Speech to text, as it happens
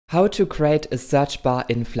How to create a search bar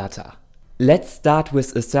in Flutter. Let's start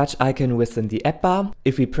with a search icon within the app bar.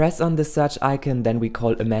 If we press on the search icon, then we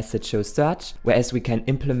call a method show search, whereas we can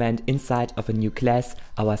implement inside of a new class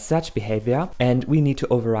our search behavior, and we need to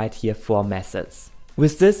override here 4 methods.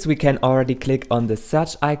 With this, we can already click on the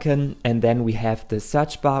search icon, and then we have the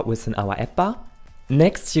search bar within our app bar.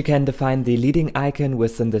 Next, you can define the leading icon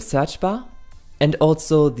within the search bar, and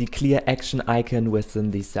also the clear action icon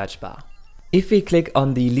within the search bar. If we click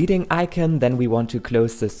on the leading icon, then we want to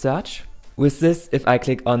close the search. With this, if I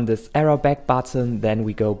click on this arrow back button, then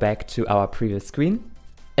we go back to our previous screen.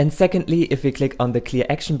 And secondly, if we click on the clear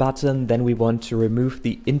action button, then we want to remove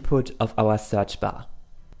the input of our search bar.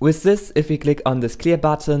 With this, if we click on this clear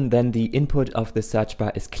button, then the input of the search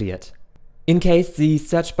bar is cleared. In case the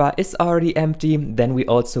search bar is already empty, then we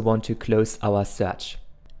also want to close our search.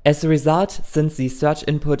 As a result, since the search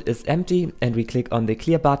input is empty and we click on the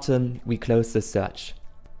clear button, we close the search.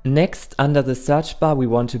 Next, under the search bar, we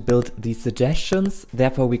want to build the suggestions.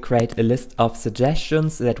 Therefore, we create a list of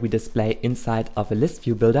suggestions that we display inside of a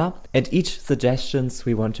ListView builder, and each suggestions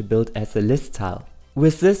we want to build as a list tile.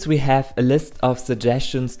 With this, we have a list of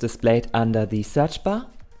suggestions displayed under the search bar.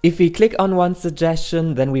 If we click on one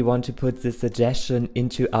suggestion, then we want to put the suggestion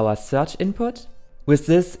into our search input. With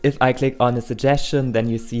this, if I click on a suggestion, then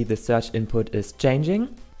you see the search input is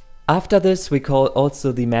changing. After this, we call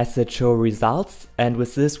also the method show results, and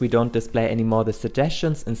with this we don't display anymore the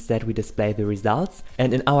suggestions, instead we display the results,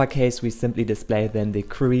 and in our case we simply display then the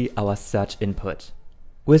query, our search input.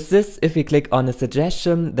 With this, if we click on a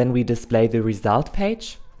suggestion, then we display the result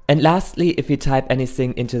page. And lastly, if we type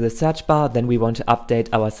anything into the search bar, then we want to update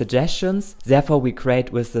our suggestions. Therefore, we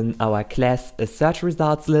create within our class a search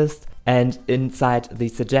results list, and inside the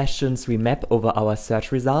suggestions we map over our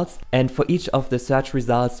search results, and for each of the search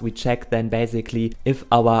results we check then basically if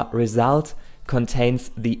our result contains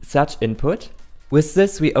the search input. With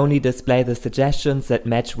this, we only display the suggestions that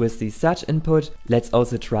match with the search input. Let's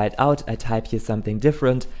also try it out. I type here something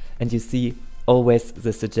different, and you see always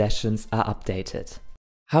the suggestions are updated.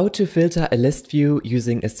 How to filter a list view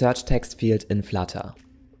using a search text field in Flutter.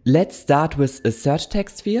 Let's start with a search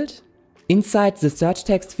text field. Inside the search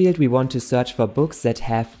text field, we want to search for books that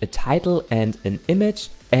have a title and an image,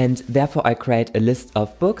 and therefore I create a list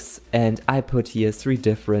of books, and I put here 3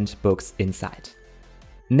 different books inside.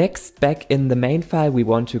 Next, back in the main file, we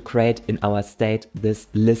want to create in our state this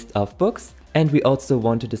list of books, and we also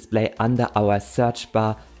want to display under our search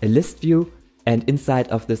bar a list view, and inside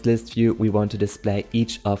of this list view we want to display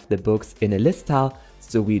each of the books in a list tile,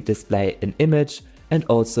 so we display an image and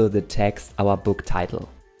also the text, our book title.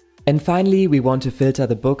 And finally, we want to filter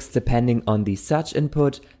the books depending on the search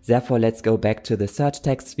input. Therefore, let's go back to the search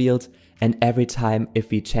text field, and every time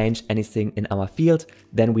if we change anything in our field,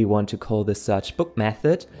 then we want to call the search book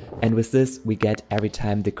method, and with this we get every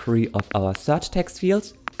time the query of our search text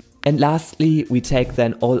field. And lastly, we take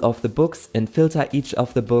then all of the books and filter each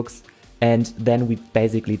of the books, and then we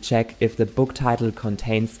basically check if the book title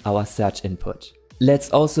contains our search input.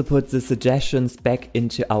 Let's also put the suggestions back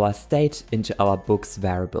into our state, into our books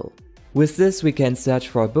variable. With this, we can search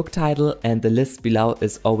for a book title, and the list below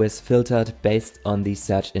is always filtered based on the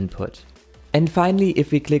search input. And finally,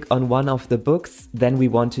 if we click on one of the books, then we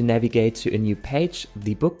want to navigate to a new page,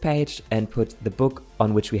 the book page, and put the book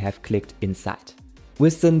on which we have clicked inside.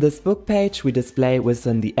 Within this book page, we display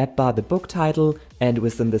within the app bar the book title, and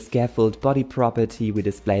within the scaffold body property, we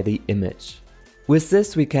display the image. With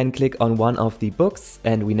this, we can click on one of the books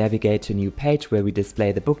and we navigate to a new page where we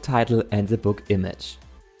display the book title and the book image.